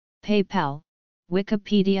PayPal,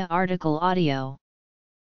 Wikipedia article audio.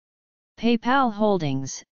 PayPal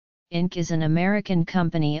Holdings, Inc. is an American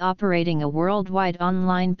company operating a worldwide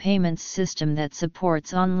online payments system that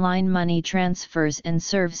supports online money transfers and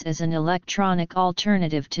serves as an electronic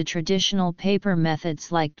alternative to traditional paper methods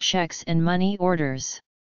like checks and money orders.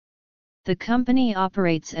 The company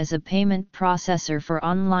operates as a payment processor for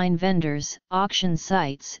online vendors, auction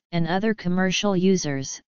sites, and other commercial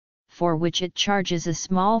users, for which it charges a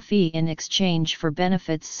small fee in exchange for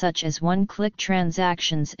benefits such as one-click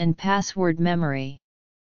transactions and password memory.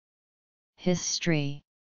 History.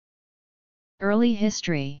 Early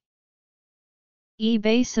history.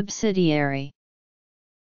 eBay subsidiary.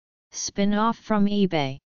 Spin-off from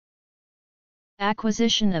eBay.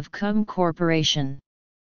 Acquisition of Cum Corporation.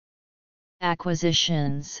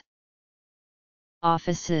 Acquisitions.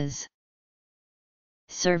 Offices.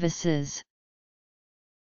 Services.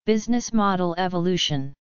 Business model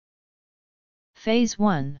evolution. Phase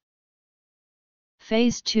 1.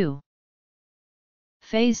 Phase 2.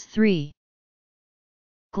 Phase 3.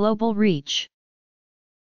 Global reach.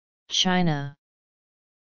 China,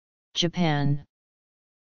 Japan,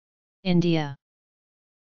 India,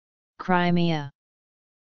 Crimea,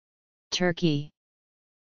 Turkey,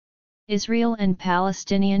 Israel and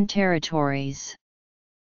Palestinian territories.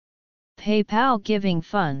 PayPal Giving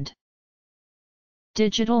Fund.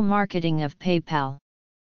 Digital marketing of PayPal.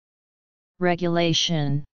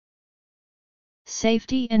 Regulation.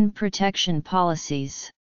 Safety and protection policies.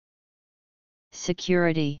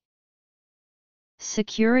 Security.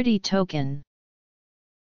 Security token.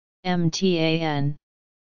 MTAN.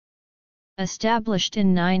 Established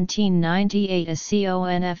in 1998 as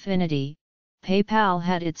CONFinity, PayPal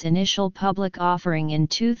had its initial public offering in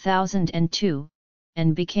 2002,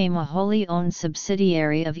 and became a wholly owned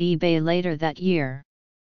subsidiary of eBay later that year.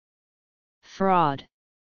 Fraud.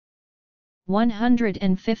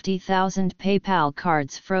 150,000 PayPal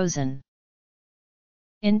cards frozen.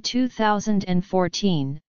 In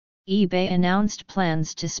 2014, eBay announced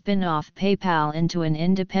plans to spin off PayPal into an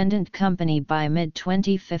independent company by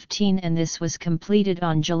mid-2015, and this was completed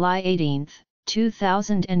on July 18,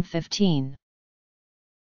 2015.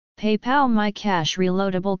 PayPal MyCash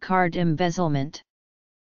reloadable card embezzlement.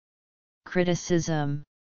 Criticism.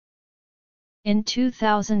 In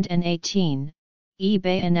 2018,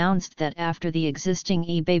 eBay announced that after the existing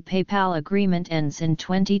eBay-PayPal agreement ends in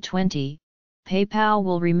 2020, PayPal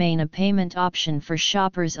will remain a payment option for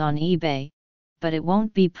shoppers on eBay, but it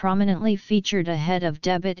won't be prominently featured ahead of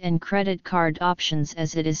debit and credit card options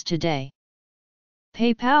as it is today.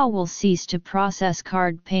 PayPal will cease to process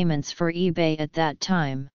card payments for eBay at that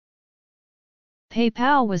time.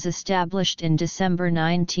 PayPal was established in December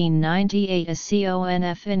 1998 as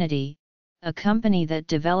CONFinity, a company that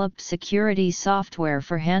developed security software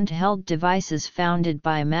for handheld devices founded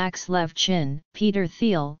by Max Levchin, Peter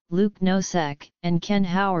Thiel, Luke Nosek, and Ken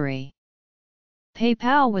Howery.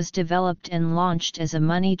 PayPal was developed and launched as a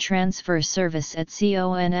money transfer service at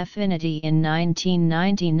CONFinity in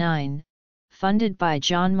 1999, funded by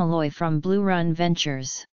John Malloy from Blue Run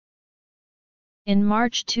Ventures. In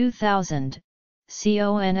March 2000,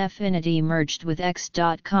 CONFinity merged with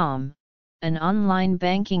X.com, an online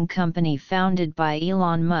banking company founded by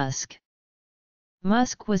Elon Musk.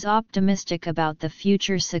 Musk was optimistic about the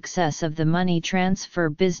future success of the money transfer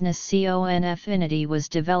business CONFinity was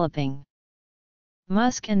developing.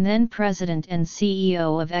 Musk and then President and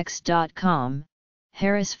CEO of X.com,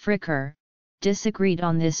 Harris Fricker, disagreed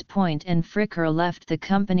on this point, and Fricker left the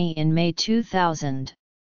company in May 2000.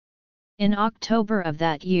 In October of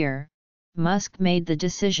that year, Musk made the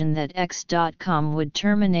decision that X.com would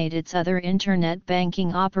terminate its other internet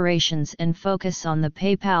banking operations and focus on the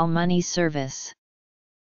PayPal money service.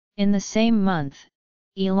 In the same month,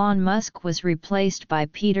 Elon Musk was replaced by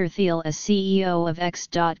Peter Thiel as CEO of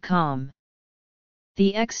X.com.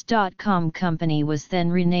 The X.com company was then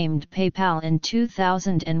renamed PayPal in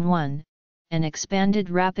 2001, and expanded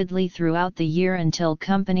rapidly throughout the year until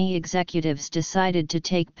company executives decided to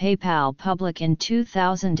take PayPal public in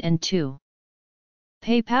 2002.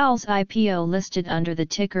 PayPal's IPO listed under the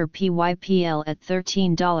ticker PYPL at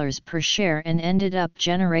 $13 per share and ended up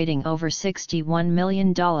generating over $61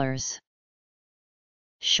 million.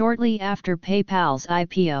 Shortly after PayPal's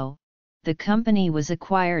IPO, the company was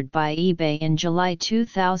acquired by eBay in July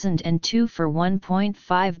 2002 for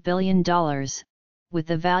 $1.5 billion, with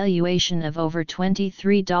a valuation of over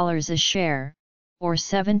 $23 a share, or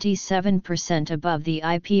 77% above the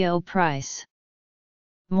IPO price.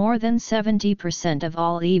 More than 70% of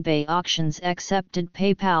all eBay auctions accepted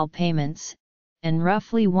PayPal payments, and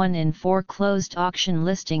roughly 1 in 4 closed auction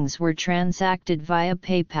listings were transacted via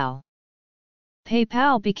PayPal.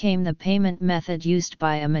 PayPal became the payment method used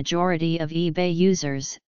by a majority of eBay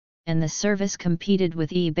users, and the service competed with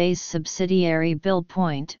eBay's subsidiary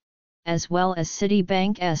BillPoint, as well as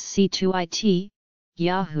Citibank's C2IT,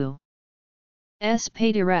 Yahoo's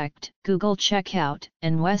PayDirect, Google Checkout,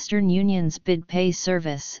 and Western Union's BidPay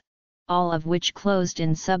service, all of which closed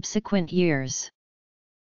in subsequent years.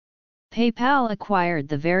 PayPal acquired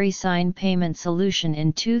the VeriSign payment solution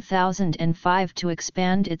in 2005 to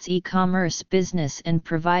expand its e-commerce business and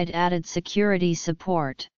provide added security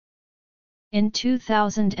support. In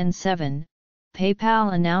 2007,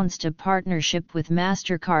 PayPal announced a partnership with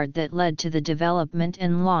MasterCard that led to the development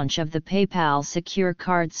and launch of the PayPal Secure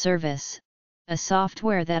Card service, a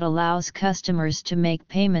software that allows customers to make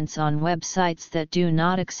payments on websites that do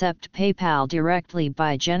not accept PayPal directly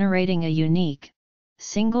by generating a unique,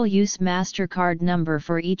 single-use MasterCard number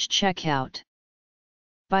for each checkout.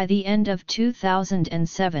 By the end of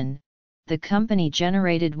 2007, the company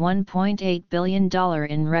generated $1.8 billion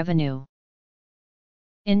in revenue.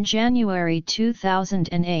 In January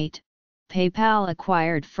 2008, PayPal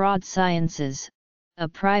acquired Fraud Sciences, a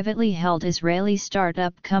privately held Israeli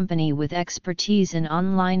startup company with expertise in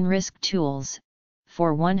online risk tools,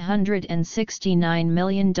 for $169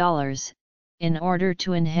 million, in order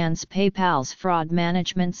to enhance PayPal's fraud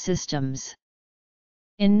management systems.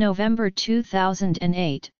 In November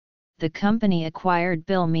 2008, the company acquired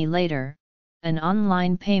BillMeLater, an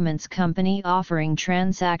online payments company offering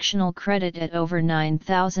transactional credit at over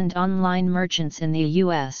 9,000 online merchants in the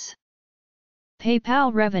U.S.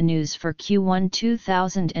 PayPal revenues for Q1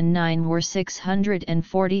 2009 were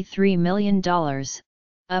 $643 million,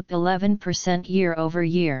 up 11%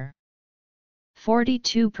 year-over-year.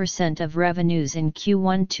 42% of revenues in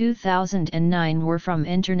Q1 2009 were from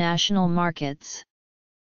international markets.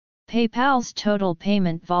 PayPal's total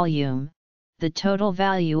payment volume, the total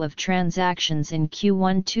value of transactions in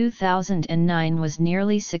Q1 2009, was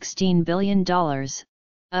nearly $16 billion,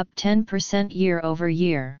 up 10%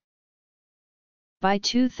 year-over-year. By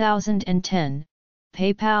 2010,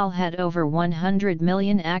 PayPal had over 100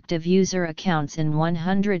 million active user accounts in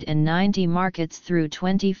 190 markets through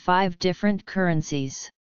 25 different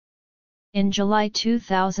currencies. In July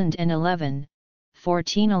 2011,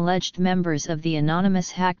 14 alleged members of the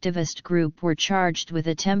anonymous hacktivist group were charged with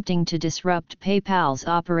attempting to disrupt PayPal's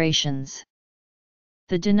operations.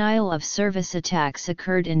 The denial of service attacks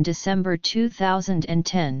occurred in December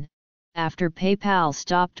 2010, after PayPal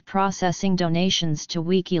stopped processing donations to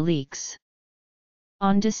WikiLeaks.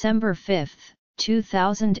 On December 5,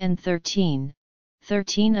 2013,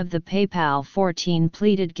 13 of the PayPal 14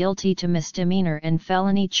 pleaded guilty to misdemeanor and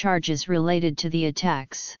felony charges related to the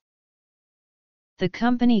attacks. The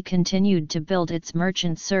company continued to build its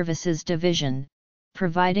merchant services division,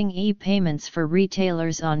 providing e-payments for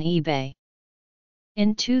retailers on eBay.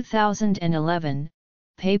 In 2011,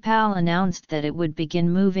 PayPal announced that it would begin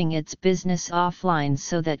moving its business offline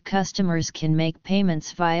so that customers can make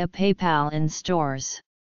payments via PayPal in stores.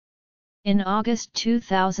 In August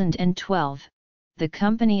 2012, the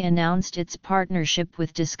company announced its partnership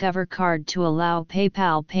with Discover Card to allow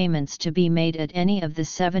PayPal payments to be made at any of the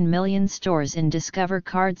 7 million stores in Discover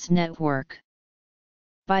Card's network.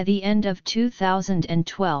 By the end of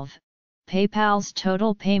 2012, PayPal's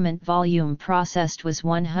total payment volume processed was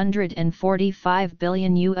 $145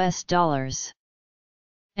 billion,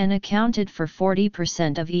 and accounted for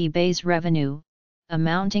 40% of eBay's revenue,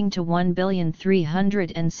 amounting to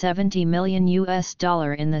 $1,370 million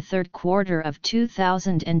in the third quarter of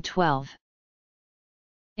 2012.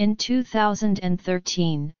 In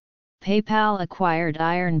 2013, PayPal acquired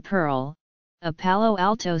Iron Pearl, a Palo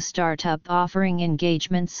Alto startup offering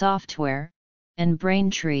engagement software, and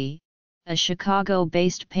Braintree, a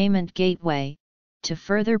Chicago-based payment gateway, to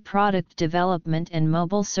further product development and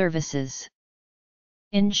mobile services.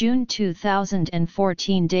 In June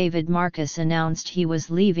 2014, David Marcus announced he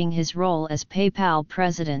was leaving his role as PayPal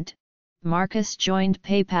president. Marcus joined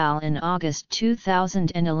PayPal in August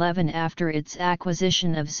 2011 after its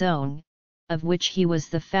acquisition of Zone, of which he was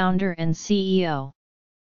the founder and CEO.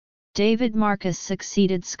 David Marcus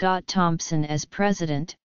succeeded Scott Thompson as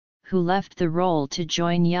president, who left the role to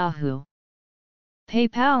join Yahoo.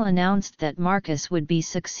 PayPal announced that Marcus would be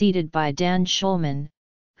succeeded by Dan Schulman,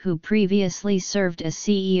 who previously served as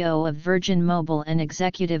CEO of Virgin Mobile and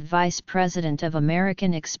Executive Vice President of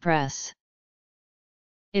American Express.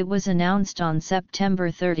 It was announced on September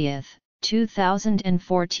 30,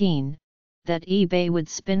 2014, that eBay would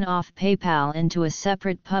spin off PayPal into a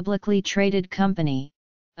separate publicly traded company,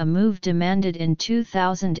 a move demanded in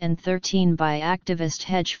 2013 by activist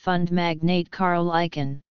hedge fund magnate Carl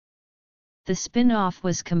Icahn. The spin-off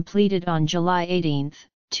was completed on July 18,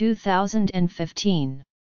 2015.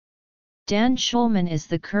 Dan Schulman is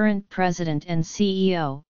the current president and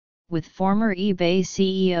CEO, with former eBay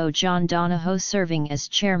CEO John Donahoe serving as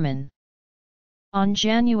chairman. On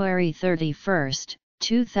January 31,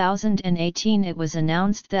 2018, it was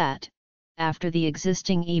announced that, after the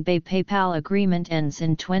existing eBay-PayPal agreement ends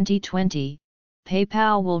in 2020,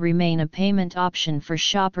 PayPal will remain a payment option for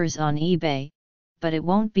shoppers on eBay, but it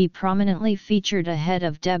won't be prominently featured ahead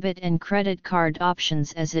of debit and credit card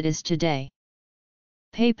options as it is today.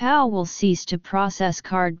 PayPal will cease to process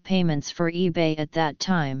card payments for eBay at that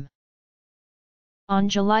time. On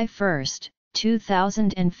July 1,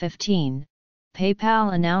 2015,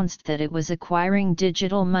 PayPal announced that it was acquiring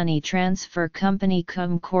digital money transfer company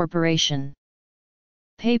Cum Corporation.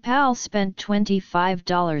 PayPal spent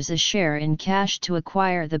 $25 a share in cash to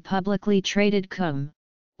acquire the publicly traded Cum,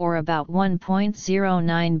 or about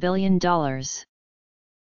 $1.09 billion.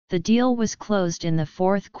 The deal was closed in the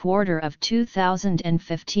fourth quarter of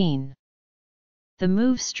 2015. The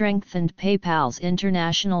move strengthened PayPal's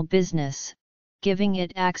international business, giving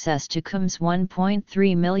it access to Cum's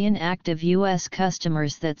 1.3 million active U.S.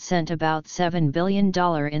 customers that sent about $7 billion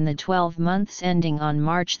in the 12 months ending on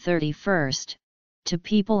March 31, to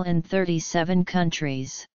people in 37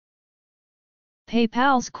 countries.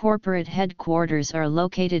 PayPal's corporate headquarters are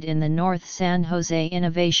located in the North San Jose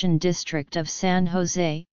Innovation District of San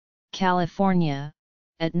Jose, California,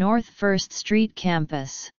 at North First Street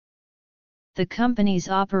campus. The company's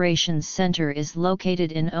operations center is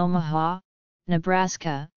located in Omaha,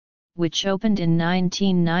 Nebraska, which opened in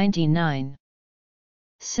 1999.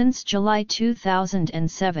 Since July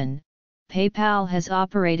 2007, PayPal has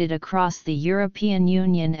operated across the European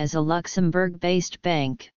Union as a Luxembourg-based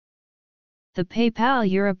bank. The PayPal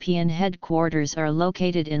European headquarters are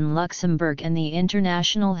located in Luxembourg and the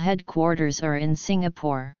international headquarters are in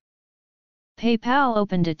Singapore. PayPal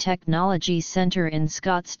opened a technology center in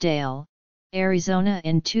Scottsdale, Arizona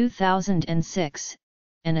in 2006,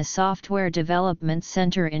 and a software development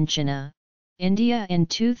center in Chennai, India in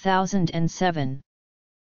 2007.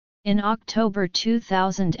 In October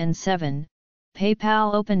 2007,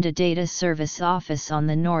 PayPal opened a data service office on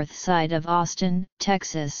the north side of Austin,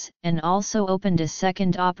 Texas, and also opened a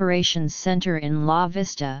second operations center in La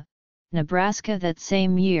Vista, Nebraska that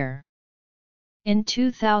same year. In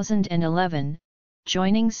 2011,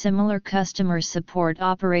 joining similar customer support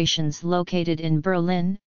operations located in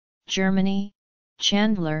Berlin, Germany,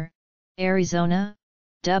 Chandler, Arizona,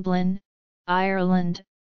 Dublin, Ireland,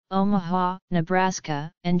 Omaha,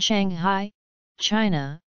 Nebraska, and Shanghai,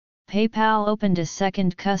 China, PayPal opened a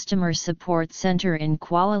second customer support center in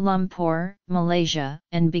Kuala Lumpur, Malaysia,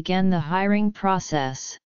 and began the hiring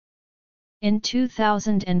process. In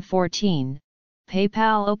 2014,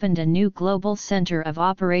 PayPal opened a new global center of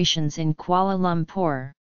operations in Kuala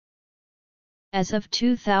Lumpur. As of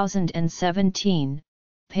 2017,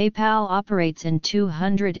 PayPal operates in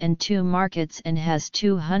 202 markets and has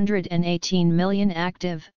 218 million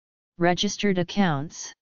active, registered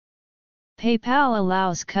accounts. PayPal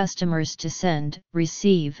allows customers to send,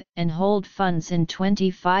 receive, and hold funds in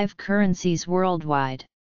 25 currencies worldwide.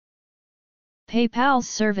 PayPal's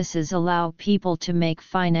services allow people to make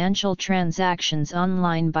financial transactions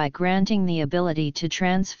online by granting the ability to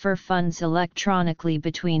transfer funds electronically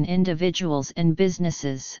between individuals and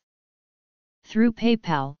businesses. Through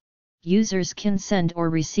PayPal, users can send or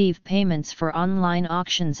receive payments for online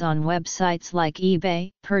auctions on websites like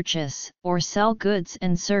eBay, purchase or sell goods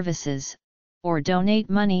and services, or donate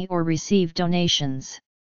money or receive donations.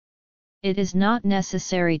 It is not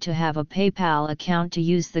necessary to have a PayPal account to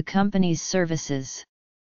use the company's services.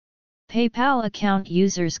 PayPal account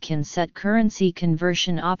users can set currency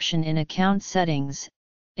conversion option in account settings,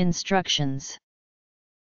 instructions.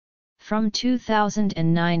 From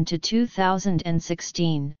 2009 to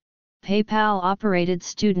 2016, PayPal operated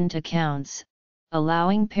student accounts,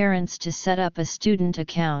 allowing parents to set up a student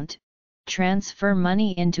account, transfer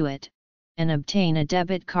money into it, and obtain a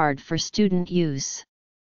debit card for student use.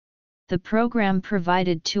 The program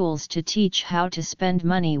provided tools to teach how to spend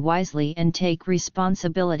money wisely and take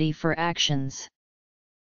responsibility for actions.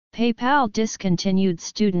 PayPal discontinued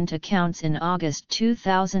student accounts in August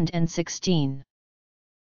 2016.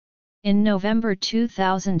 In November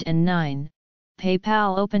 2009,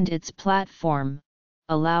 PayPal opened its platform,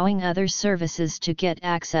 allowing other services to get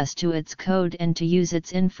access to its code and to use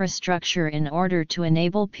its infrastructure in order to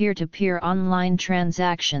enable peer-to-peer online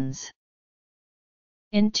transactions.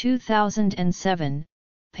 In 2007,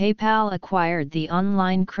 PayPal acquired the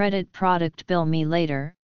online credit product Bill Me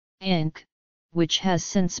Later, Inc., which has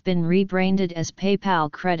since been rebranded as PayPal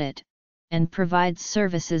Credit, and provides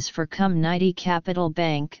services for Com90 Capital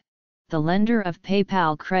Bank, the lender of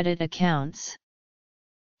PayPal credit accounts.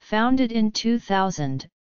 Founded in 2000,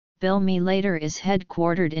 Bill Me Later is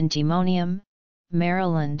headquartered in Timonium,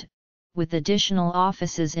 Maryland, with additional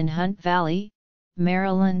offices in Hunt Valley,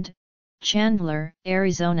 Maryland, Chandler,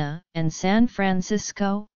 Arizona, and San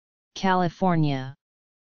Francisco, California.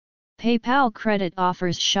 PayPal Credit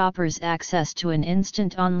offers shoppers access to an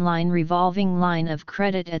instant online revolving line of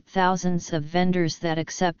credit at thousands of vendors that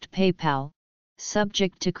accept PayPal,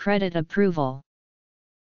 subject to credit approval.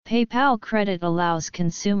 PayPal Credit allows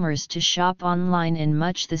consumers to shop online in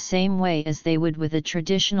much the same way as they would with a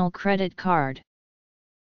traditional credit card.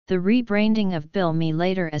 The rebranding of Bill Me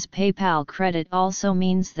Later as PayPal Credit also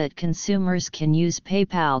means that consumers can use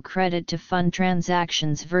PayPal Credit to fund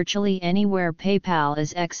transactions virtually anywhere PayPal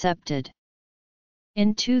is accepted.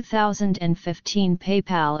 In 2015,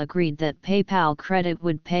 PayPal agreed that PayPal Credit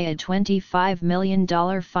would pay a $25 million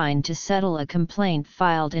fine to settle a complaint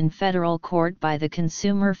filed in federal court by the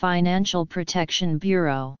Consumer Financial Protection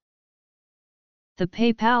Bureau. The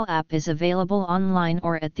PayPal app is available online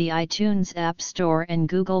or at the iTunes App Store and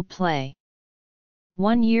Google Play.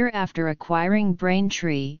 1 year after acquiring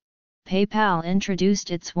Braintree, PayPal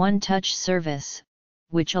introduced its One Touch service,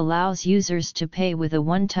 which allows users to pay with a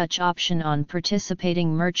one-touch option on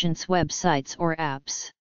participating merchants' websites or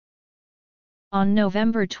apps. On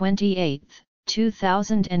November 28,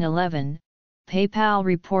 2011, PayPal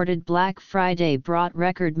reported Black Friday brought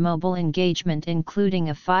record mobile engagement, including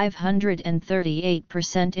a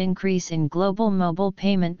 538% increase in global mobile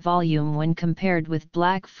payment volume when compared with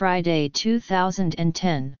Black Friday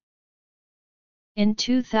 2010. In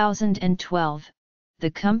 2012,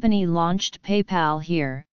 the company launched PayPal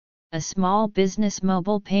Here, a small business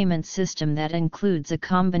mobile payment system that includes a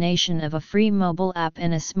combination of a free mobile app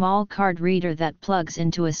and a small card reader that plugs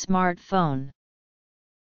into a smartphone.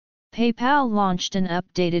 PayPal launched an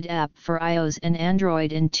updated app for iOS and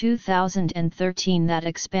Android in 2013 that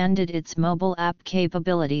expanded its mobile app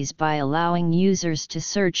capabilities by allowing users to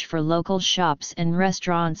search for local shops and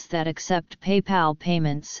restaurants that accept PayPal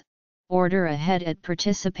payments, order ahead at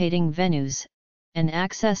participating venues, and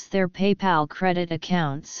access their PayPal credit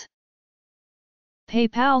accounts.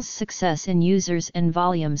 PayPal's success in users and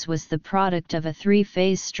volumes was the product of a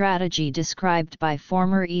three-phase strategy described by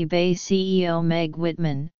former eBay CEO Meg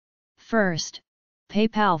Whitman. First,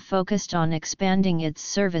 PayPal focused on expanding its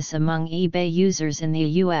service among eBay users in the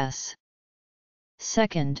US.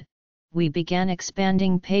 Second, we began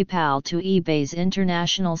expanding PayPal to eBay's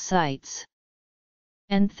international sites.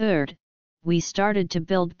 And third, we started to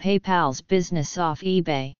build PayPal's business off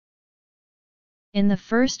eBay. In the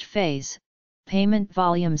first phase, payment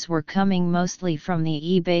volumes were coming mostly from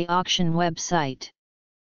the eBay auction website.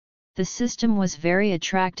 The system was very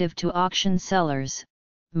attractive to auction sellers,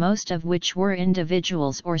 most of which were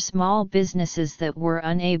individuals or small businesses that were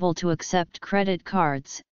unable to accept credit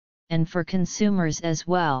cards, and for consumers as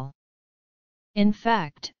well. In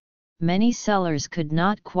fact, many sellers could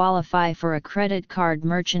not qualify for a credit card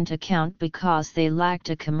merchant account because they lacked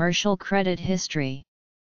a commercial credit history.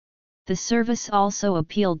 The service also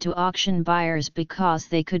appealed to auction buyers because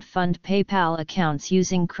they could fund PayPal accounts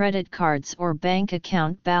using credit cards or bank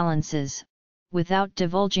account balances, without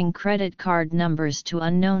divulging credit card numbers to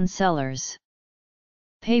unknown sellers.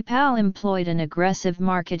 PayPal employed an aggressive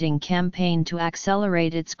marketing campaign to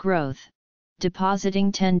accelerate its growth,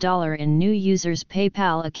 depositing $10 in new users'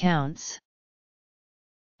 PayPal accounts.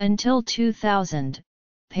 Until 2000,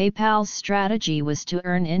 PayPal's strategy was to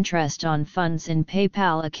earn interest on funds in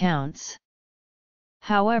PayPal accounts.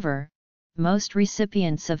 However, most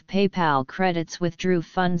recipients of PayPal credits withdrew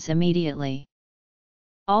funds immediately.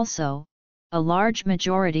 Also, a large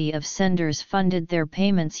majority of senders funded their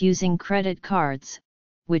payments using credit cards,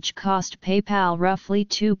 which cost PayPal roughly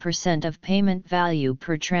 2% of payment value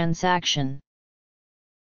per transaction.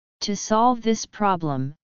 To solve this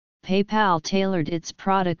problem, PayPal tailored its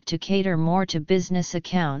product to cater more to business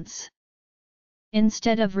accounts.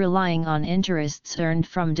 Instead of relying on interests earned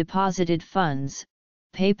from deposited funds,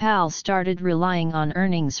 PayPal started relying on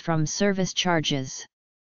earnings from service charges.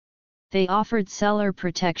 They offered seller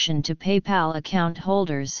protection to PayPal account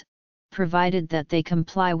holders, provided that they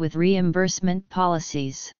comply with reimbursement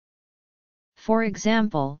policies. For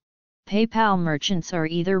example, PayPal merchants are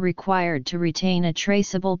either required to retain a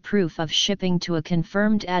traceable proof of shipping to a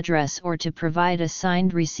confirmed address or to provide a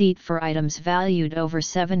signed receipt for items valued over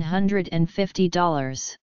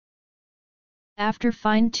 $750. After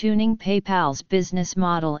fine-tuning PayPal's business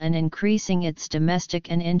model and increasing its domestic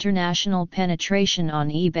and international penetration on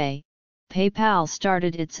eBay, PayPal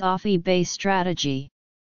started its off-eBay strategy.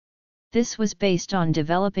 This was based on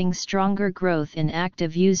developing stronger growth in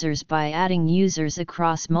active users by adding users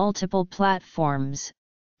across multiple platforms,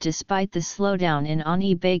 despite the slowdown in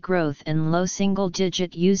on-eBay growth and low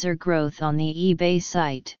single-digit user growth on the eBay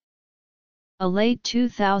site. A late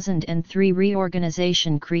 2003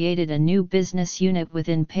 reorganization created a new business unit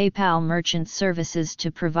within PayPal Merchant Services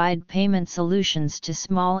to provide payment solutions to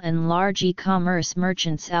small and large e-commerce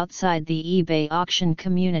merchants outside the eBay auction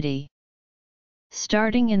community.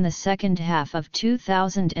 Starting in the second half of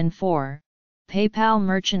 2004, PayPal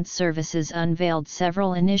Merchant Services unveiled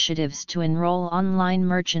several initiatives to enroll online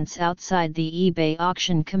merchants outside the eBay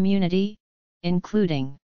auction community,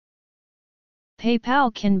 including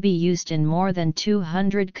PayPal can be used in more than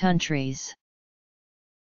 200 countries.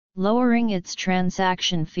 Lowering its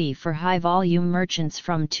transaction fee for high-volume merchants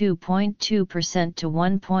from 2.2% to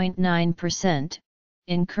 1.9%,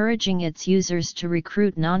 encouraging its users to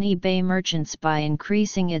recruit non-eBay merchants by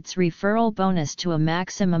increasing its referral bonus to a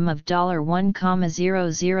maximum of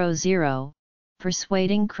 $1,000,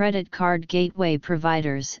 persuading credit card gateway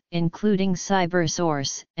providers, including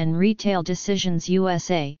CyberSource and Retail Decisions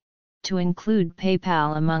USA, to include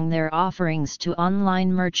PayPal among their offerings to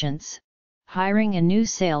online merchants, hiring a new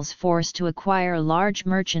sales force to acquire large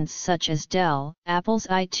merchants such as Dell, Apple's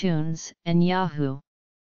iTunes, and Yahoo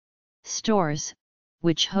stores,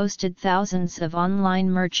 which hosted thousands of online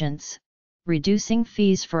merchants, reducing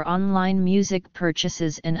fees for online music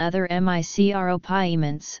purchases and other micro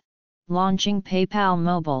payments, launching PayPal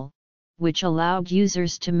Mobile, which allowed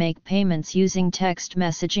users to make payments using text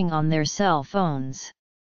messaging on their cell phones.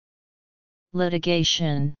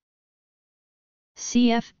 Litigation.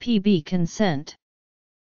 CFPB consent.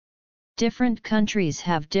 Different countries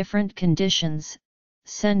have different conditions: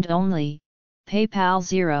 send only, PayPal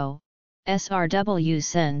 0, SRW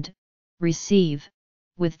send, receive,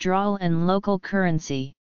 withdrawal and local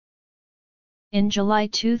currency. In July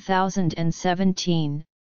 2017,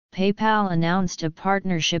 PayPal announced a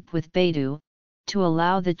partnership with Baidu, to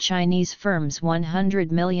allow the Chinese firm's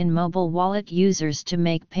 100 million mobile wallet users to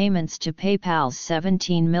make payments to PayPal's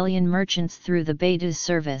 17 million merchants through the Baidu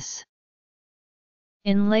service.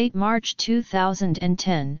 In late March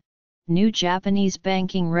 2010, new Japanese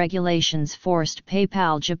banking regulations forced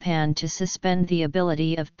PayPal Japan to suspend the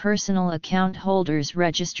ability of personal account holders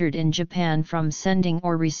registered in Japan from sending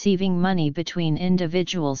or receiving money between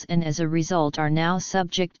individuals, and as a result are now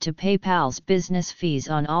subject to PayPal's business fees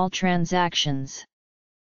on all transactions.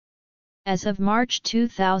 As of March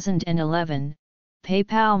 2011,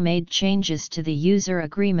 PayPal made changes to the user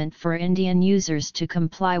agreement for Indian users to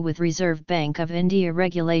comply with Reserve Bank of India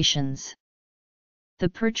regulations. The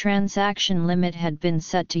per-transaction limit had been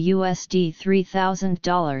set to USD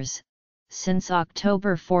 $3,000 since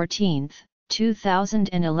October 14,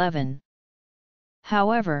 2011.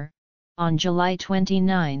 However, on July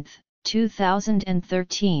 29,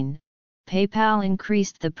 2013, PayPal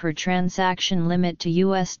increased the per-transaction limit to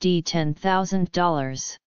USD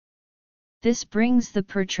 $10,000. This brings the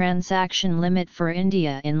per-transaction limit for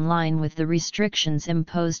India in line with the restrictions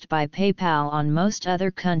imposed by PayPal on most other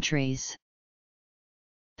countries.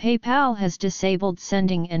 PayPal has disabled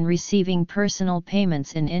sending and receiving personal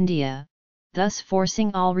payments in India, thus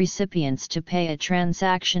forcing all recipients to pay a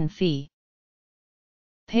transaction fee.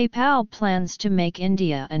 PayPal plans to make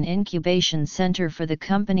India an incubation center for the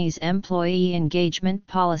company's employee engagement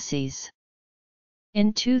policies.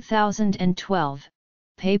 In 2012,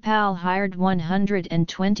 PayPal hired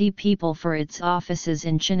 120 people for its offices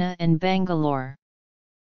in Chennai and Bangalore.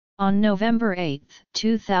 On November 8,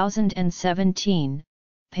 2017,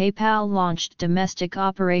 PayPal launched domestic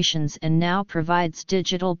operations and now provides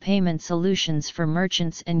digital payment solutions for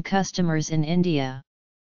merchants and customers in India.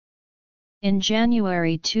 In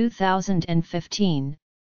January 2015,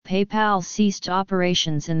 PayPal ceased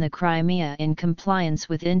operations in the Crimea in compliance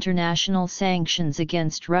with international sanctions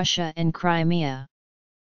against Russia and Crimea.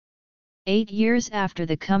 8 years after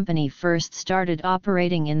the company first started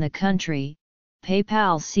operating in the country,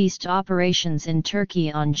 PayPal ceased operations in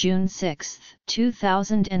Turkey on June 6,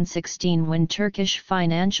 2016 when Turkish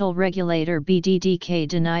financial regulator BDDK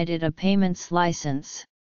denied it a payments license.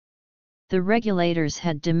 The regulators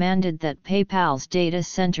had demanded that PayPal's data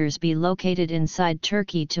centers be located inside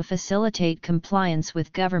Turkey to facilitate compliance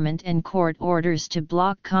with government and court orders to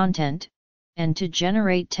block content, and to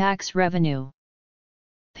generate tax revenue.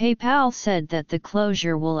 PayPal said that the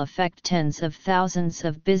closure will affect tens of thousands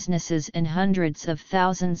of businesses and hundreds of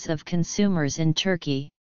thousands of consumers in Turkey.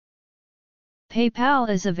 PayPal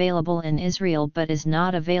is available in Israel but is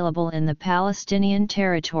not available in the Palestinian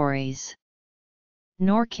territories.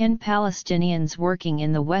 Nor can Palestinians working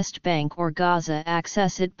in the West Bank or Gaza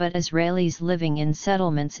access it, but Israelis living in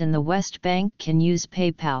settlements in the West Bank can use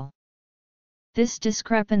PayPal. This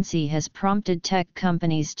discrepancy has prompted tech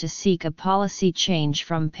companies to seek a policy change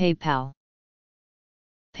from PayPal.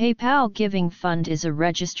 PayPal Giving Fund is a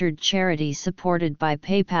registered charity supported by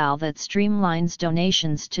PayPal that streamlines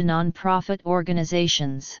donations to non-profit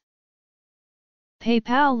organizations.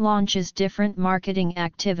 PayPal launches different marketing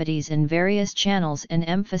activities in various channels and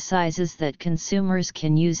emphasizes that consumers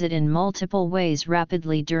can use it in multiple ways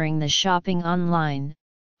rapidly during the shopping online,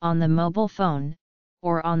 on the mobile phone,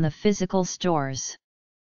 or on the physical stores.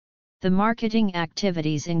 The marketing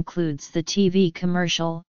activities includes the TV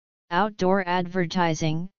commercial, outdoor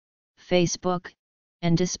advertising, Facebook,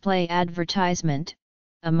 and display advertisement.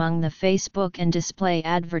 Among the Facebook and display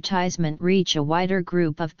advertisement reach a wider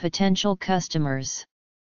group of potential customers.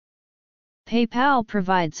 PayPal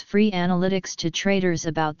provides free analytics to traders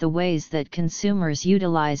about the ways that consumers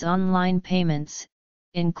utilize online payments,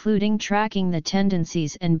 including tracking the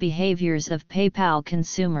tendencies and behaviors of PayPal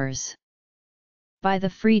consumers. By the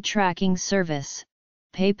free tracking service,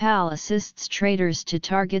 PayPal assists traders to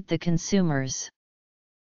target the consumers.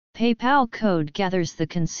 PayPal code gathers the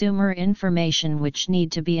consumer information which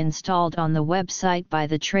need to be installed on the website by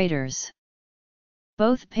the traders.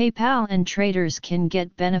 Both PayPal and traders can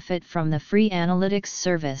get benefit from the free analytics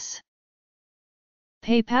service.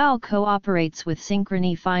 PayPal cooperates with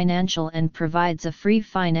Synchrony Financial and provides a free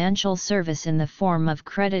financial service in the form of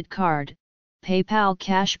credit card, PayPal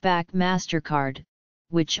Cashback MasterCard,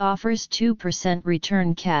 which offers 2%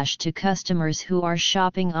 return cash to customers who are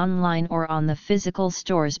shopping online or on the physical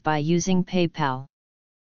stores by using PayPal.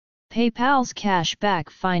 PayPal's cashback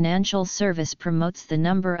financial service promotes the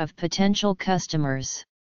number of potential customers.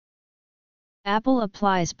 Apple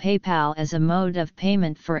applies PayPal as a mode of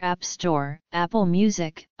payment for App Store, Apple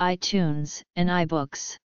Music, iTunes, and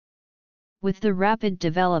iBooks. With the rapid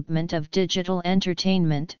development of digital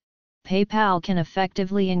entertainment, PayPal can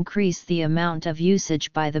effectively increase the amount of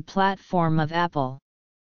usage by the platform of Apple.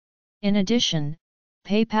 In addition,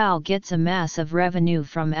 PayPal gets a massive revenue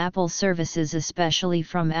from Apple services, especially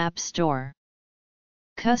from App Store.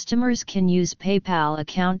 Customers can use PayPal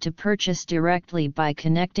account to purchase directly by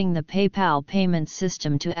connecting the PayPal payment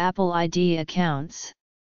system to Apple ID accounts.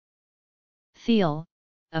 Thiel,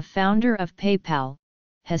 a founder of PayPal,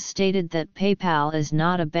 has stated that PayPal is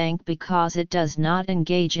not a bank because it does not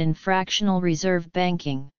engage in fractional reserve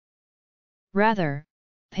banking. Rather,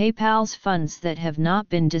 PayPal's funds that have not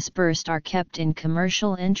been disbursed are kept in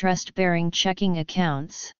commercial interest-bearing checking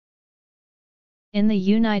accounts. In the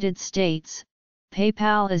United States,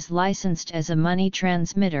 PayPal is licensed as a money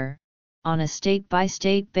transmitter, on a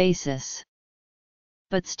state-by-state basis.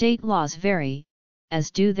 But state laws vary,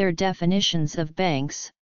 as do their definitions of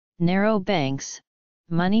banks, narrow banks,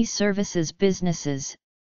 money services businesses,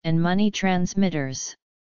 and money transmitters.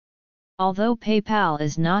 Although PayPal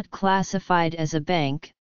is not classified as a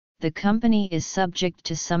bank, the company is subject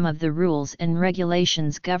to some of the rules and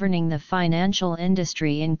regulations governing the financial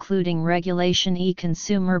industry, including Regulation E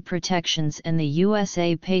Consumer Protections and the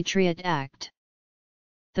USA Patriot Act.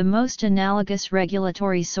 The most analogous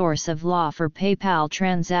regulatory source of law for PayPal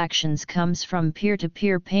transactions comes from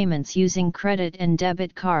peer-to-peer payments using credit and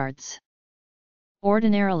debit cards.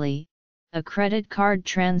 Ordinarily, a credit card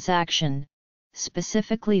transaction,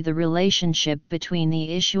 specifically the relationship between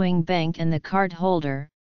the issuing bank and the cardholder,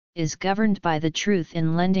 is governed by the Truth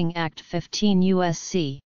in Lending Act 15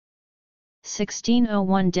 U.S.C.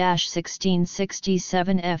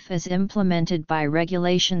 1601-1667 as implemented by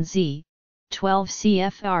Regulation Z, 12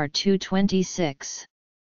 CFR 226.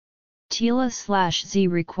 TILA/Z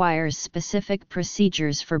requires specific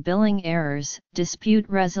procedures for billing errors, dispute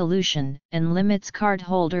resolution, and limits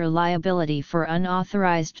cardholder liability for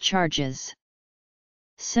unauthorized charges.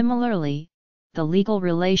 Similarly, the legal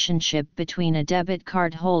relationship between a debit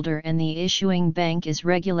card holder and the issuing bank is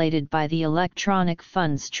regulated by the Electronic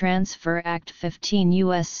Funds Transfer Act 15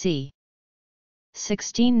 U.S.C.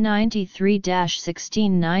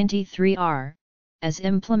 1693-1693 as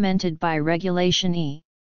implemented by Regulation E,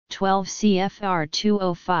 12 CFR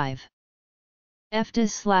 205.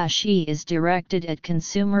 FDA/E is directed at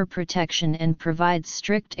consumer protection and provides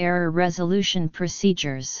strict error resolution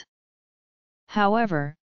procedures.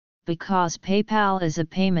 However, because PayPal is a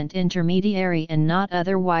payment intermediary and not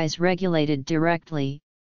otherwise regulated directly,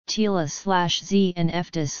 TILA/Z and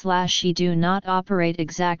FDA/E do not operate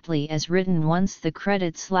exactly as written once the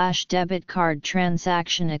credit/debit card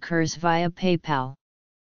transaction occurs via PayPal.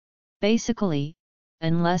 Basically,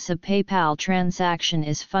 unless a PayPal transaction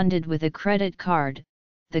is funded with a credit card,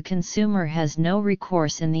 the consumer has no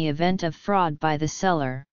recourse in the event of fraud by the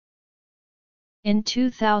seller. In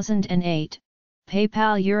 2008,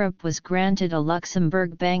 PayPal Europe was granted a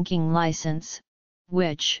Luxembourg banking license,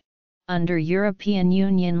 which, under European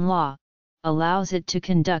Union law, allows it to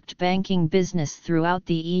conduct banking business throughout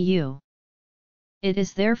the EU. It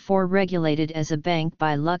is therefore regulated as a bank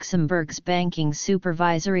by Luxembourg's Banking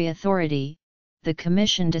Supervisory Authority, the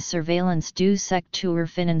Commission de Surveillance du Secteur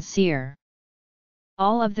Financier.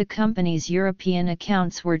 All of the company's European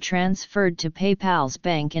accounts were transferred to PayPal's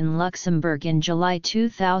bank in Luxembourg in July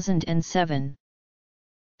 2007.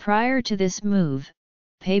 Prior to this move,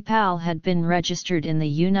 PayPal had been registered in the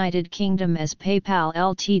United Kingdom as PayPal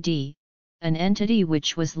Ltd, an entity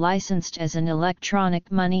which was licensed as an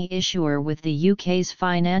electronic money issuer with the UK's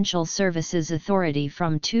Financial Services Authority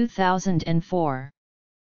from 2004.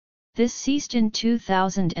 This ceased in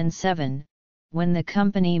 2007, when the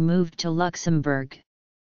company moved to Luxembourg.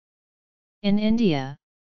 In India,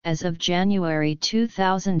 as of January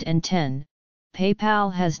 2010,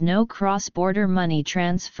 PayPal has no cross-border money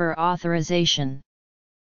transfer authorization.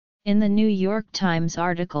 In the New York Times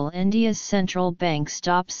article India's central bank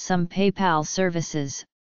stops some PayPal services,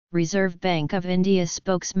 Reserve Bank of India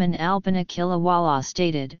spokesman Albina Kilawala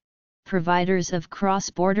stated, providers of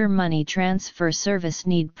cross-border money transfer service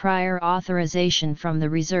need prior authorization from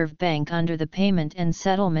the Reserve Bank under the Payment and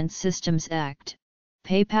Settlement Systems Act.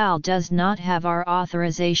 PayPal does not have our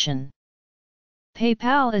authorization.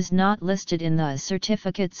 PayPal is not listed in the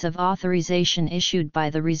certificates of authorization issued by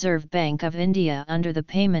the Reserve Bank of India under the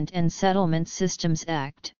Payment and Settlement Systems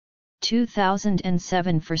Act,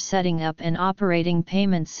 2007 for setting up an operating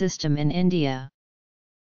payment system in India.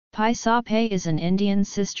 PaisaPay is an Indian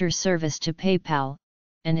sister service to PayPal,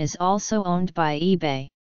 and is also owned by eBay.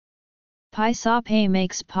 PaisaPay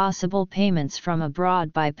makes possible payments from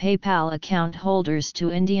abroad by PayPal account holders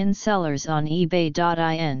to Indian sellers on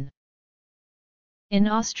eBay.in. In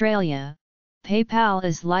Australia, PayPal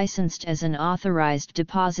is licensed as an authorised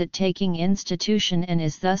deposit-taking institution and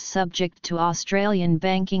is thus subject to Australian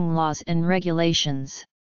banking laws and regulations.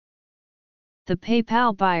 The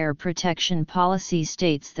PayPal buyer protection policy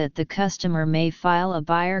states that the customer may file a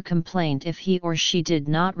buyer complaint if he or she did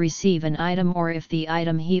not receive an item or if the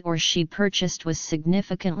item he or she purchased was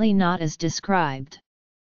significantly not as described.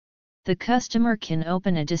 The customer can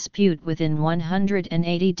open a dispute within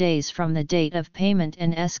 180 days from the date of payment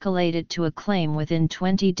and escalate it to a claim within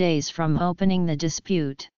 20 days from opening the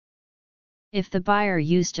dispute. If the buyer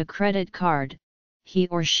used a credit card, he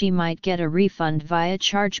or she might get a refund via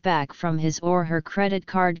chargeback from his or her credit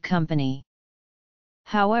card company.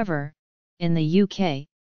 However, in the UK,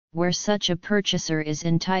 where such a purchaser is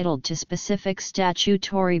entitled to specific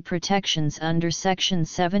statutory protections under Section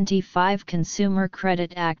 75 Consumer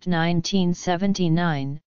Credit Act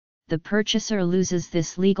 1979, the purchaser loses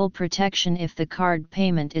this legal protection if the card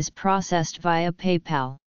payment is processed via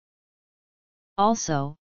PayPal.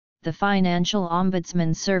 Also, the Financial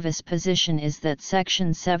Ombudsman Service position is that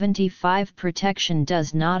Section 75 protection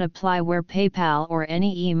does not apply where PayPal or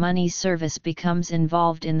any e-money service becomes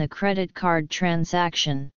involved in the credit card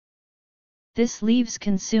transaction. This leaves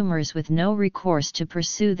consumers with no recourse to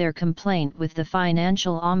pursue their complaint with the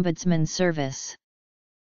Financial Ombudsman Service.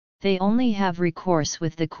 They only have recourse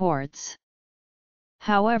with the courts.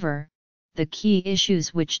 However, the key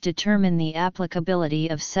issues which determine the applicability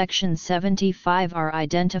of Section 75 are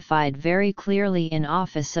identified very clearly in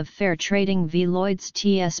Office of Fair Trading v Lloyds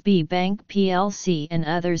TSB Bank plc and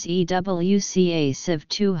others EWCA Civ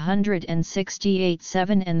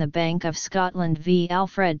 268-7 and the Bank of Scotland v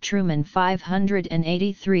Alfred Truman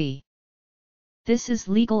 583. This is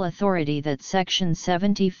legal authority that Section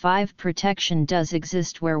 75 protection does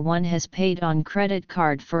exist where one has paid on credit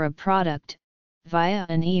card for a product, via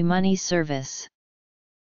an e-money service.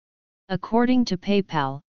 According to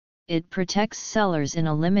PayPal, it protects sellers in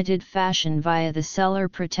a limited fashion via the seller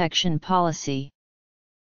protection policy.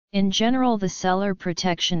 In general, the seller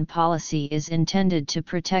protection policy is intended to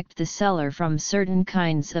protect the seller from certain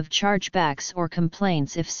kinds of chargebacks or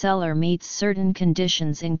complaints if seller meets certain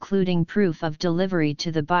conditions including proof of delivery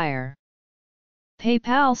to the buyer.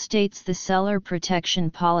 PayPal states the seller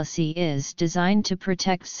protection policy is designed to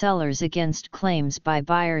protect sellers against claims by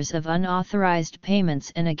buyers of unauthorized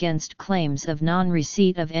payments and against claims of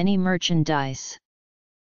non-receipt of any merchandise.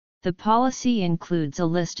 The policy includes a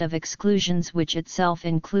list of exclusions which itself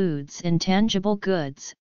includes intangible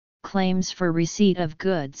goods, claims for receipt of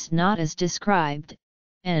goods not as described,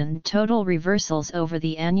 and total reversals over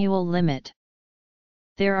the annual limit.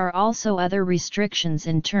 There are also other restrictions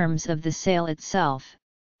in terms of the sale itself,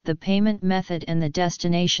 the payment method and the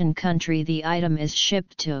destination country the item is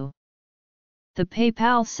shipped to. The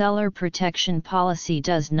PayPal seller protection policy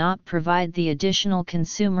does not provide the additional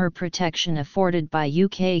consumer protection afforded by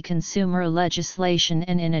UK consumer legislation,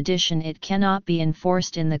 and in addition it cannot be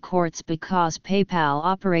enforced in the courts because PayPal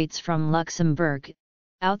operates from Luxembourg,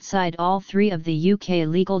 outside all three of the UK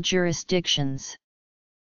legal jurisdictions.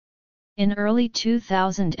 In early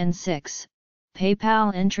 2006,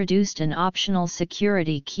 PayPal introduced an optional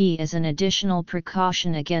security key as an additional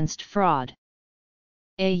precaution against fraud.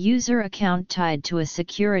 A user account tied to a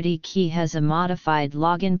security key has a modified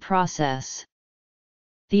login process.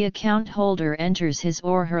 The account holder enters his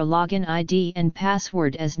or her login ID and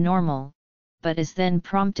password as normal, but is then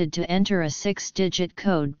prompted to enter a 6-digit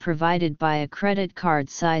code provided by a credit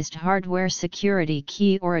card-sized hardware security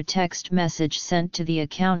key or a text message sent to the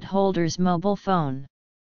account holder's mobile phone.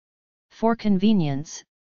 For convenience,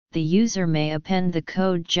 the user may append the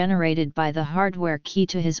code generated by the hardware key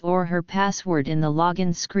to his or her password in the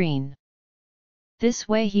login screen. This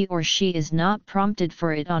way he or she is not prompted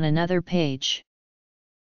for it on another page.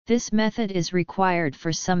 This method is required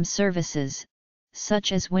for some services,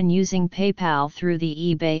 such as when using PayPal through the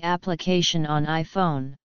eBay application on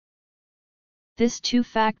iPhone. This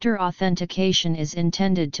two-factor authentication is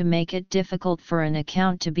intended to make it difficult for an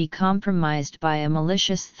account to be compromised by a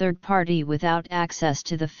malicious third party without access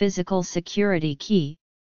to the physical security key,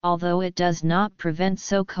 although it does not prevent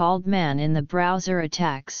so-called man-in-the-browser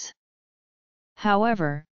attacks.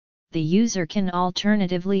 However, the user can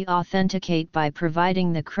alternatively authenticate by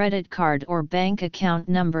providing the credit card or bank account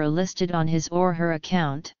number listed on his or her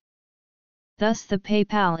account. Thus the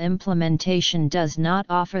PayPal implementation does not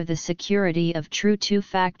offer the security of true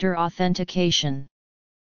two-factor authentication.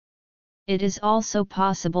 It is also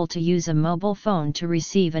possible to use a mobile phone to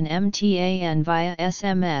receive an MTAN via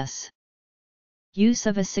SMS. Use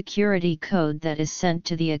of a security code that is sent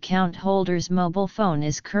to the account holder's mobile phone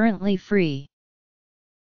is currently free.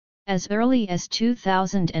 As early as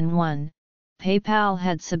 2001, PayPal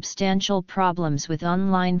had substantial problems with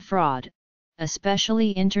online fraud,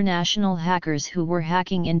 especially international hackers who were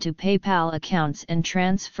hacking into PayPal accounts and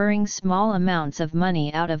transferring small amounts of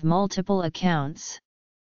money out of multiple accounts.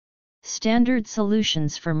 Standard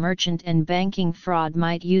solutions for merchant and banking fraud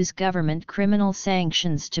might use government criminal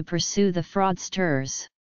sanctions to pursue the fraudsters.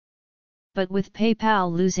 But with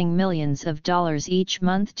PayPal losing millions of dollars each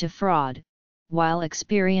month to fraud, while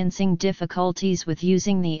experiencing difficulties with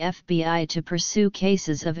using the FBI to pursue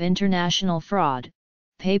cases of international fraud,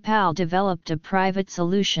 PayPal developed a private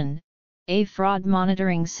solution, a fraud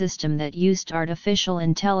monitoring system that used artificial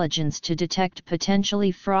intelligence to detect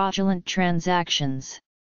potentially fraudulent transactions.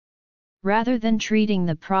 Rather than treating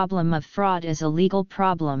the problem of fraud as a legal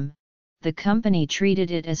problem, the company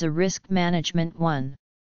treated it as a risk management one.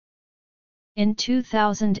 In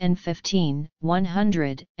 2015,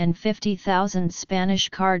 150,000 Spanish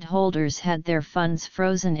cardholders had their funds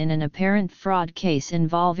frozen in an apparent fraud case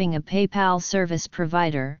involving a PayPal service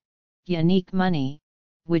provider, Unique Money,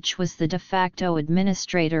 which was the de facto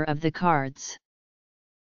administrator of the cards.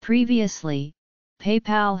 Previously,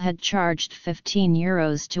 PayPal had charged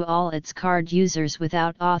 €15 to all its card users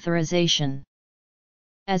without authorization.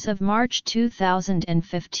 As of March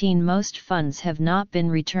 2015, most funds have not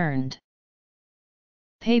been returned.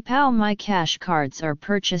 PayPal My Cash cards are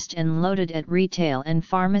purchased and loaded at retail and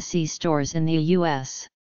pharmacy stores in the U.S.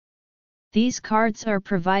 These cards are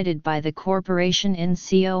provided by the corporation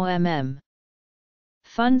InComm.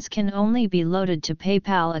 Funds can only be loaded to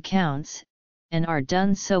PayPal accounts, and are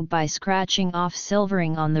done so by scratching off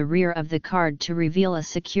silvering on the rear of the card to reveal a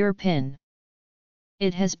secure PIN.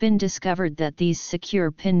 It has been discovered that these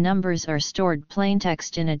secure PIN numbers are stored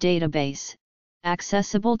plaintext in a database,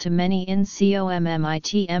 accessible to many InComm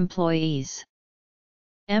IT employees.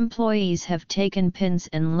 Employees have taken PINs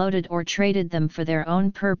and loaded or traded them for their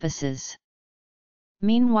own purposes.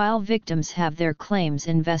 Meanwhile, victims have their claims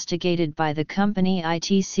investigated by the company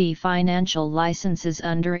ITC Financial Licenses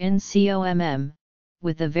under InComm,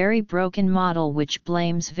 with a very broken model which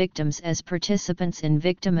blames victims as participants in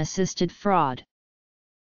victim-assisted fraud.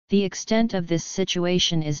 The extent of this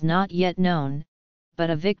situation is not yet known, but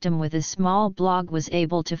a victim with a small blog was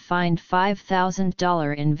able to find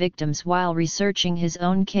 $5,000 in victims while researching his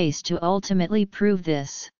own case to ultimately prove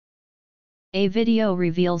this. A video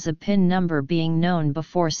reveals a PIN number being known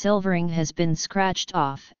before silvering has been scratched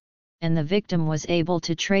off, and the victim was able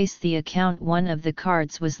to trace the account one of the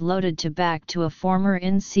cards was loaded to back to a former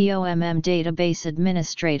InComm database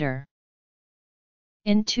administrator.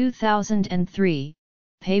 In 2003,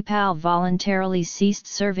 PayPal voluntarily ceased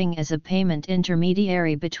serving as a payment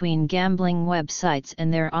intermediary between gambling websites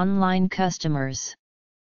and their online customers.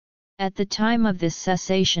 At the time of this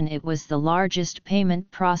cessation, it was the largest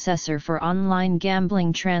payment processor for online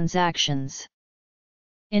gambling transactions.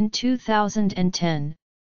 In 2010,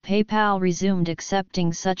 PayPal resumed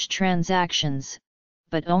accepting such transactions,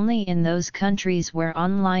 but only in those countries where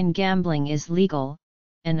online gambling is legal,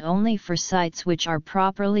 and only for sites which are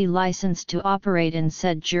properly licensed to operate in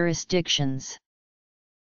said jurisdictions.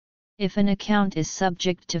 If an account is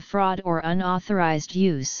subject to fraud or unauthorized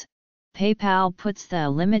use, PayPal puts the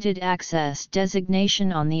limited access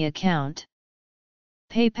designation on the account.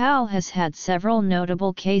 PayPal has had several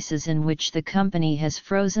notable cases in which the company has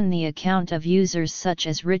frozen the account of users such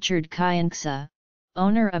as Richard Kienksa,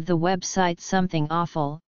 owner of the website Something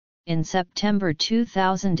Awful, in September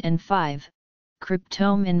 2005,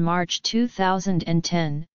 Cryptome in March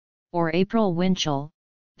 2010, or April Winchell,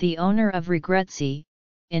 the owner of Regretsy,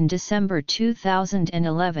 in December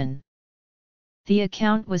 2011. The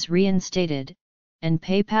account was reinstated, and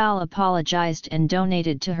PayPal apologized and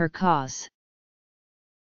donated to her cause.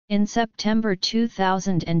 In September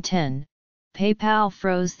 2010, PayPal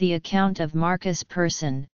froze the account of Marcus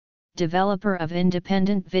Persson, developer of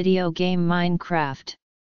independent video game Minecraft.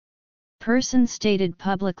 Persson stated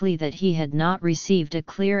publicly that he had not received a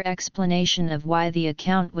clear explanation of why the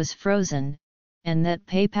account was frozen, and that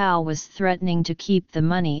PayPal was threatening to keep the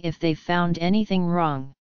money if they found anything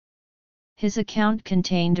wrong. His account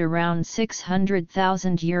contained around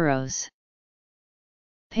 €600,000.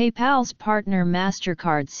 PayPal's partner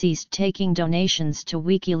MasterCard ceased taking donations to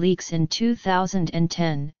WikiLeaks in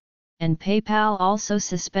 2010, and PayPal also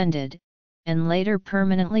suspended, and later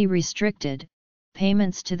permanently restricted,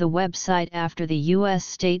 payments to the website after the U.S.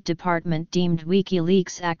 State Department deemed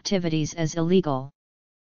WikiLeaks activities as illegal.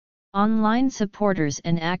 Online supporters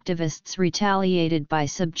and activists retaliated by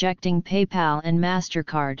subjecting PayPal and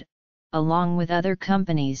MasterCard, along with other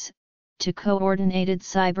companies, to coordinated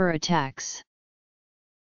cyber attacks.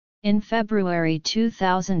 In February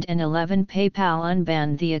 2011, PayPal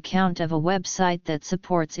unbanned the account of a website that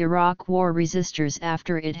supports Iraq war resistors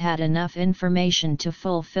after it had enough information to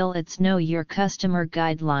fulfill its Know Your Customer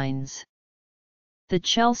guidelines. The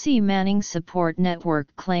Chelsea Manning Support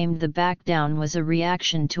Network claimed the backdown was a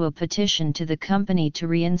reaction to a petition to the company to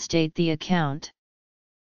reinstate the account.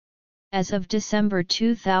 As of December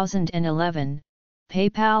 2011,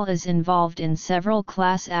 PayPal is involved in several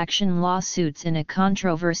class action lawsuits in a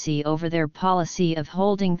controversy over their policy of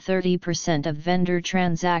holding 30% of vendor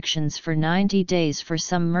transactions for 90 days for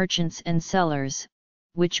some merchants and sellers,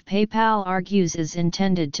 which PayPal argues is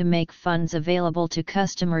intended to make funds available to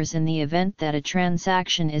customers in the event that a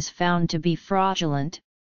transaction is found to be fraudulent,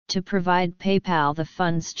 to provide PayPal the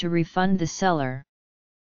funds to refund the seller.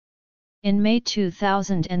 In May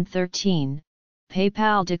 2013,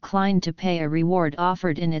 PayPal declined to pay a reward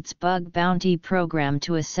offered in its bug bounty program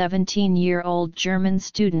to a 17-year-old German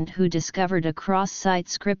student who discovered a cross-site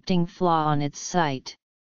scripting flaw on its site.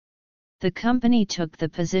 The company took the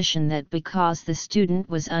position that because the student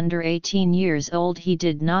was under 18 years old, he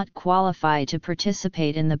did not qualify to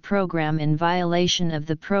participate in the program in violation of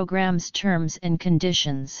the program's terms and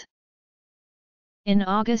conditions. In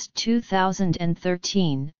August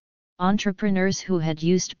 2013, entrepreneurs who had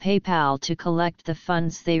used PayPal to collect the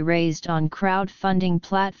funds they raised on crowdfunding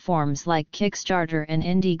platforms like Kickstarter and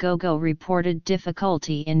Indiegogo reported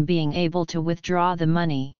difficulty in being able to withdraw the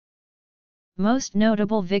money. Most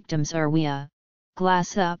notable victims are Wea,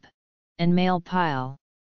 GlassUp, and MailPile.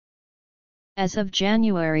 As of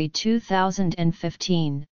January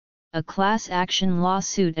 2015, a class action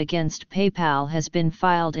lawsuit against PayPal has been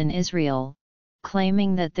filed in Israel,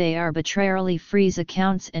 claiming that they arbitrarily freeze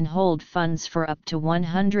accounts and hold funds for up to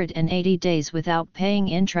 180 days without paying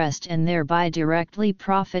interest and thereby directly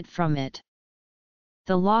profit from it.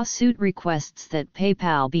 The lawsuit requests that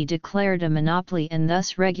PayPal be declared a monopoly and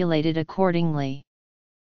thus regulated accordingly.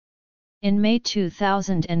 In May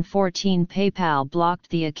 2014, PayPal blocked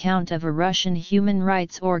the account of a Russian human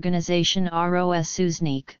rights organization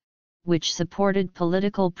Rosuznik, which supported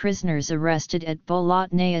political prisoners arrested at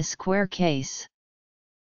Bolotnaya Square case.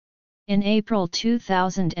 In April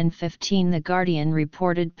 2015, The Guardian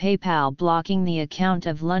reported PayPal blocking the account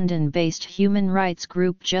of London-based human rights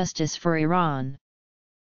group Justice for Iran.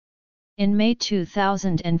 In May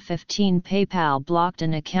 2015, PayPal blocked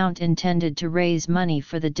an account intended to raise money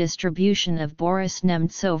for the distribution of Boris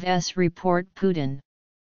Nemtsov's report Putin.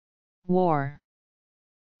 War.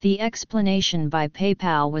 The explanation by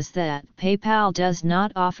PayPal was that PayPal does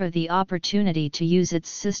not offer the opportunity to use its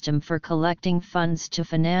system for collecting funds to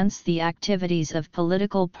finance the activities of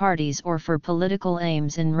political parties or for political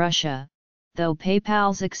aims in Russia, though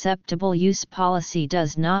PayPal's acceptable use policy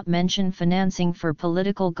does not mention financing for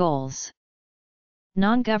political goals.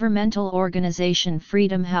 Non-governmental organization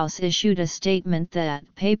Freedom House issued a statement that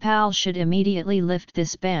PayPal should immediately lift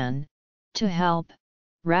this ban, to help,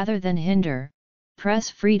 rather than hinder,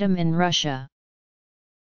 press freedom in Russia.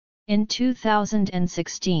 In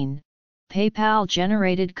 2016, PayPal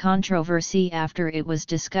generated controversy after it was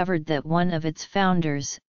discovered that one of its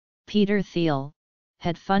founders, Peter Thiel,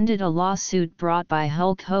 had funded a lawsuit brought by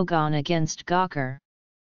Hulk Hogan against Gawker.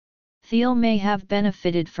 Thiel may have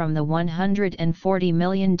benefited from the $140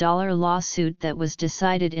 million lawsuit that was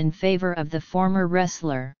decided in favor of the former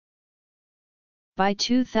wrestler. By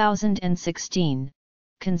 2016,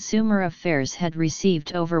 Consumer Affairs had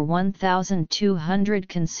received over 1,200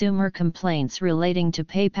 consumer complaints relating to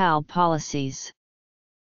PayPal policies.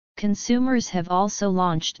 Consumers have also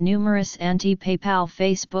launched numerous anti-PayPal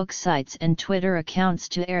Facebook sites and Twitter accounts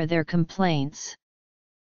to air their complaints.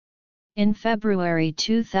 In February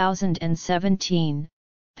 2017,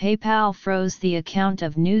 PayPal froze the account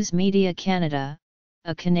of News Media Canada,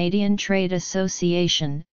 a Canadian trade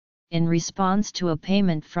association, in response to a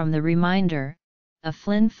payment from the Reminder, a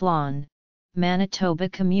Flin Flon, Manitoba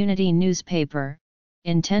community newspaper,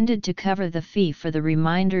 intended to cover the fee for the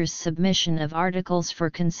Reminder's submission of articles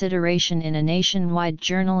for consideration in a nationwide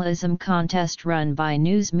journalism contest run by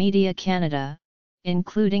News Media Canada,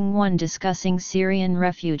 including one discussing Syrian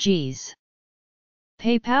refugees.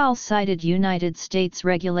 PayPal cited United States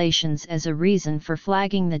regulations as a reason for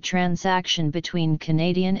flagging the transaction between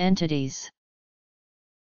Canadian entities.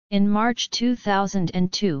 In March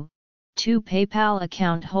 2002, two PayPal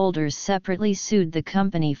account holders separately sued the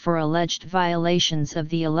company for alleged violations of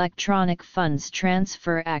the Electronic Funds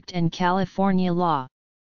Transfer Act and California law.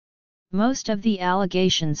 Most of the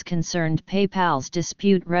allegations concerned PayPal's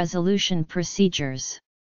dispute resolution procedures.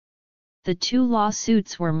 The two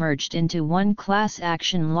lawsuits were merged into one class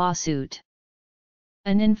action lawsuit.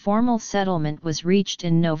 An informal settlement was reached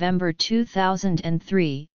in November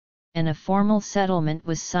 2003, and a formal settlement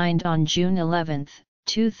was signed on June 11,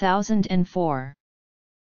 2004.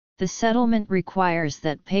 The settlement requires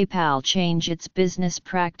that PayPal change its business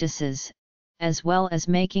practices, as well as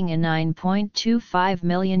making a $9.25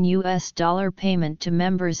 million payment to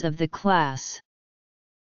members of the class.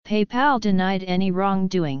 PayPal denied any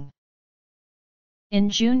wrongdoing. In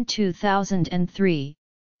June 2003,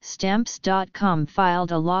 Stamps.com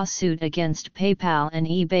filed a lawsuit against PayPal and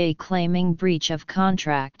eBay claiming breach of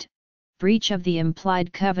contract, breach of the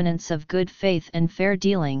implied covenants of good faith and fair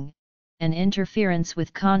dealing, and interference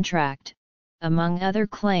with contract, among other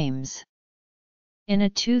claims. In a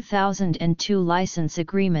 2002 license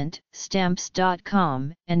agreement,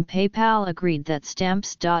 Stamps.com and PayPal agreed that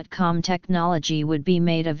Stamps.com technology would be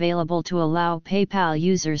made available to allow PayPal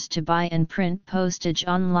users to buy and print postage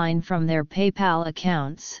online from their PayPal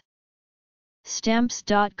accounts.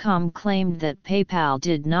 Stamps.com claimed that PayPal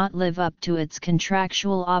did not live up to its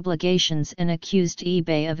contractual obligations and accused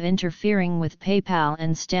eBay of interfering with PayPal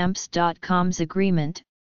and Stamps.com's agreement,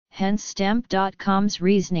 hence Stamp.com's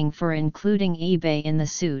reasoning for including eBay in the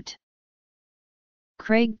suit.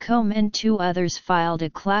 Craig Combe and two others filed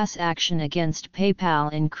a class action against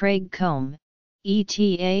PayPal and Craig Combe,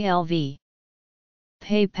 ETALV.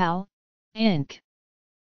 PayPal, Inc.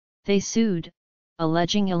 They sued,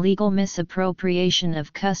 alleging illegal misappropriation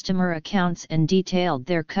of customer accounts and detailed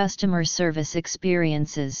their customer service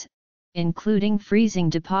experiences, including freezing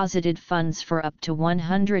deposited funds for up to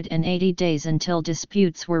 180 days until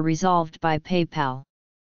disputes were resolved by PayPal.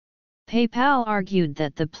 PayPal argued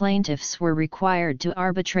that the plaintiffs were required to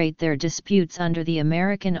arbitrate their disputes under the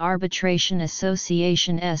American Arbitration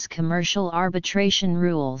Association's commercial arbitration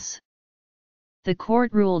rules. The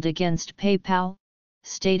court ruled against PayPal,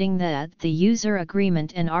 stating that the user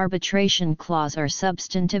agreement and arbitration clause are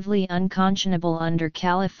substantively unconscionable under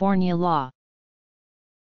California law.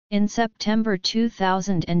 In September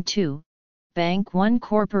 2002, Bank One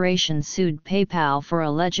Corporation sued PayPal for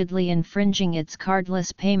allegedly infringing its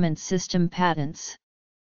cardless payment system patents.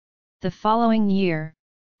 The following year,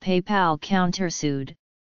 PayPal countersued,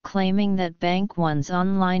 claiming that Bank One's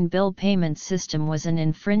online bill payment system was an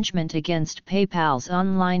infringement against PayPal's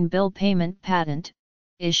online bill payment patent,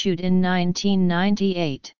 issued in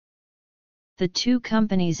 1998. The two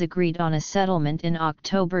companies agreed on a settlement in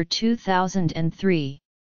October 2003.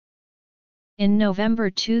 In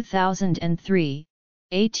November 2003,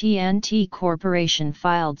 AT&T Corporation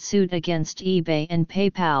filed suit against eBay and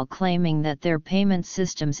PayPal claiming that their payment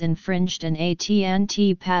systems infringed an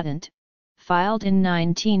AT&T patent, filed in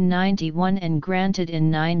 1991 and granted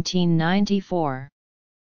in 1994.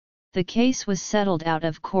 The case was settled out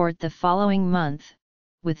of court the following month,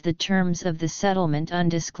 with the terms of the settlement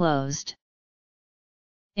undisclosed.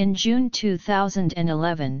 In June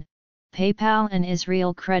 2011, PayPal and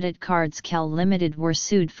Israel Credit Cards Cal Limited were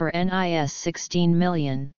sued for NIS 16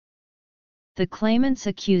 million. The claimants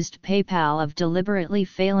accused PayPal of deliberately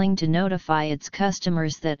failing to notify its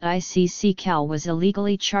customers that ICC Cal was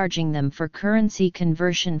illegally charging them for currency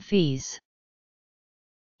conversion fees.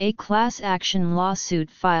 A class action lawsuit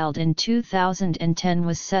filed in 2010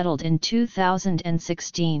 was settled in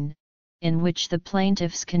 2016, in which the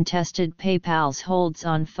plaintiffs contested PayPal's holds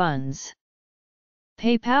on funds.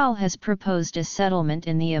 PayPal has proposed a settlement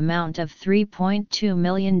in the amount of $3.2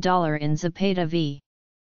 million in Zapata v.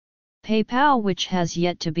 PayPal, which has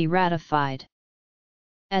yet to be ratified.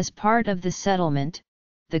 As part of the settlement,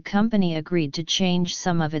 the company agreed to change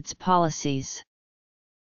some of its policies.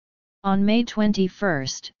 On May 21,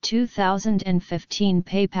 2015,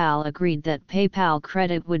 PayPal agreed that PayPal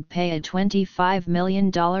Credit would pay a $25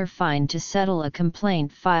 million fine to settle a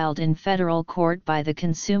complaint filed in federal court by the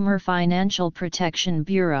Consumer Financial Protection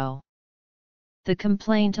Bureau. The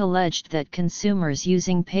complaint alleged that consumers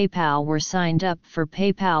using PayPal were signed up for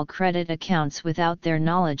PayPal Credit accounts without their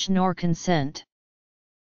knowledge nor consent.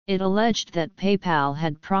 It alleged that PayPal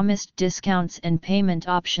had promised discounts and payment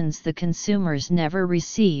options the consumers never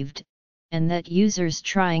received, and that users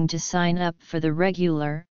trying to sign up for the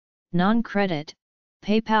regular, non-credit,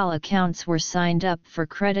 PayPal accounts were signed up for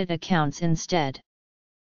credit accounts instead.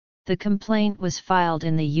 The complaint was filed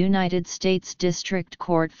in the United States District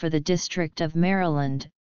Court for the District of Maryland,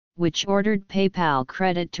 which ordered PayPal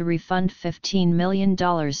Credit to refund $15 million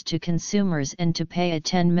to consumers and to pay a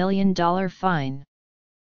 $10 million fine.